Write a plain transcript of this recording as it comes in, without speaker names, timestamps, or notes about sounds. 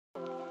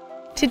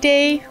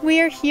Today,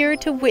 we are here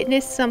to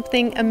witness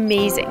something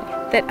amazing,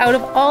 that out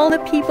of all the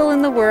people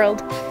in the world,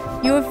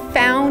 you have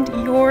found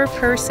your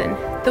person,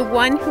 the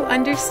one who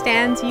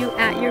understands you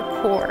at your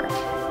core,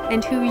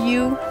 and who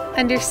you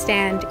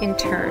understand in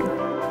turn.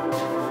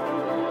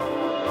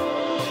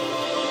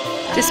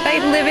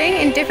 Despite living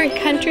in different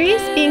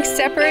countries, being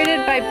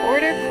separated by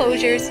border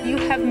closures, you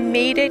have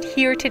made it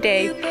here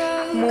today,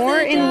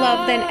 more in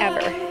love than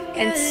ever,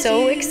 and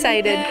so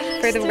excited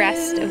for the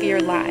rest of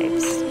your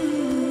lives.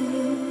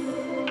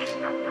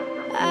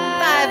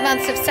 5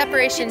 months of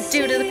separation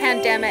due to the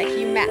pandemic,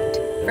 you met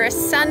for a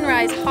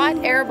sunrise hot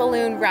air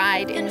balloon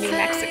ride in New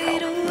Mexico.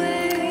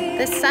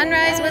 The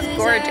sunrise was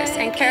gorgeous,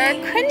 and Cara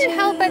couldn't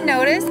help but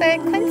notice that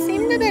Clint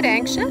seemed a bit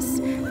anxious,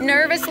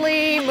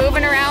 nervously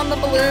moving around the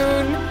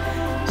balloon.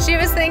 She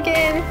was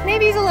thinking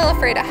maybe he's a little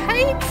afraid of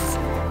heights,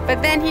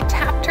 but then he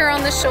tapped her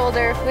on the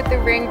shoulder with the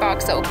ring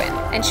box open,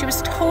 and she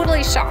was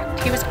totally shocked.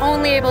 He was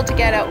only able to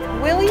get out,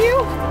 "Will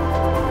you?"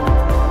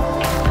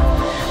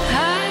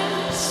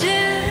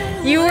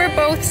 You were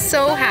both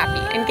so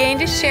happy, and getting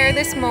to share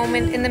this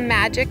moment in the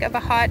magic of a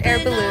hot air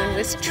balloon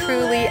was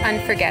truly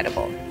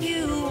unforgettable.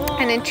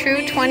 And in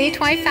true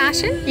 2020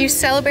 fashion, you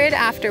celebrated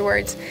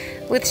afterwards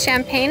with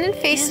champagne and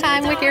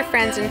FaceTime with your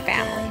friends and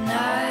family.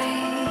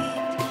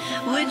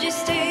 Would you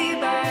stay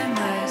by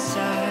my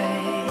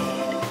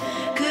side?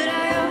 Could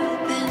I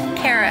open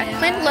Cara,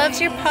 Clint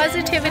loves your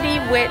positivity,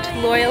 wit,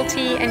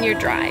 loyalty, and your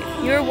drive.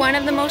 You are one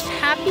of the most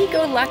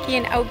happy-go-lucky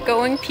and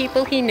outgoing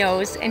people he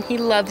knows, and he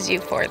loves you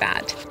for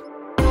that.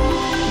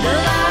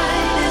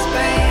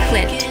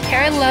 Clint,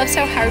 Cara loves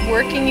how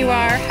hardworking you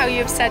are, how you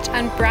have such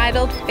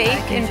unbridled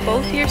faith in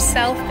both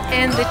yourself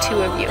and the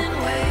two of you.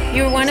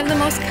 You are one of the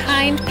most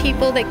kind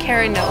people that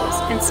Cara knows,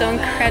 and so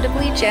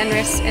incredibly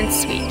generous and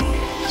sweet.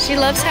 She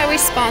loves how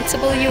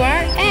responsible you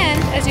are, and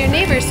as your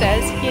neighbor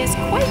says, he is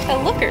quite a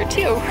looker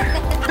too.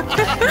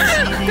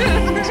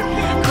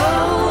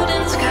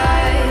 Golden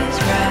skies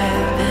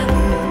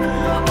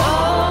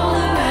all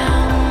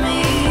around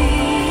me.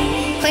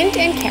 Clint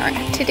and Cara,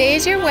 today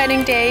is your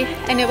wedding day,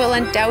 and it will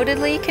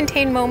undoubtedly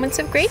contain moments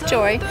of great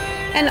joy,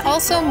 and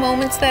also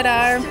moments that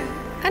are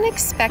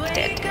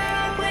unexpected.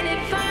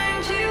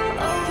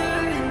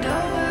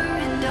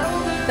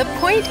 The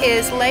point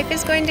is, life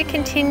is going to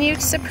continue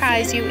to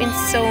surprise you in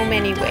so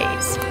many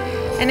ways.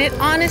 And it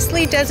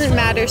honestly doesn't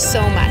matter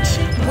so much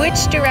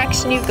which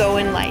direction you go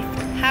in life,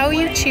 how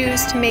you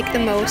choose to make the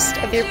most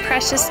of your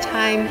precious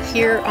time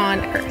here on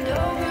Earth.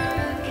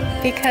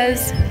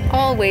 Because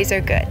all ways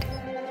are good.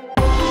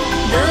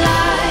 The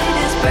light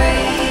is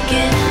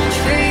breaking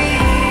free.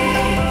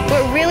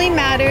 What really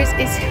matters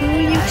is who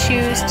you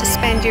choose to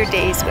spend your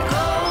days with.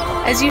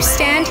 As you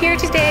stand here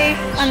today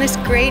on this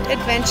great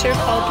adventure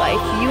called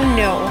life, you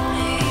know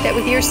that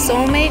with your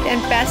soulmate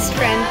and best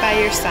friend by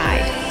your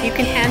side, you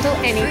can handle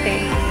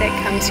anything that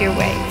comes your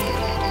way.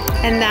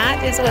 And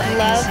that is what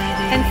love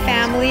and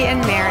family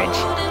and marriage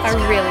are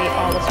really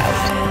all about.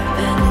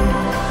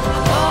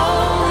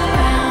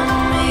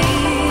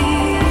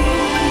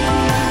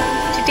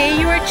 Today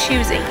you are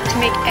choosing to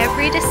make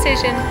every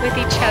decision with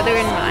each other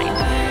in mind,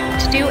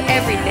 to do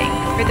everything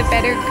for the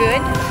better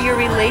good for your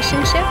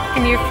relationship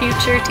and your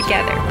future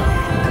together.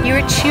 You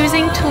are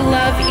choosing to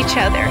love each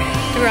other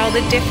through all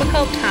the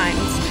difficult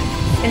times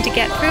and to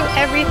get through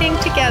everything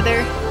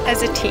together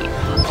as a team.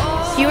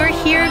 You are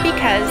here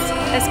because,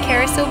 as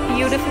Cara so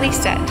beautifully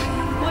said,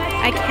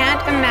 I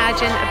can't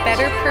imagine a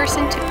better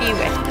person to be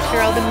with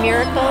through all the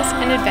miracles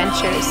and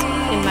adventures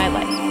in my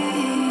life.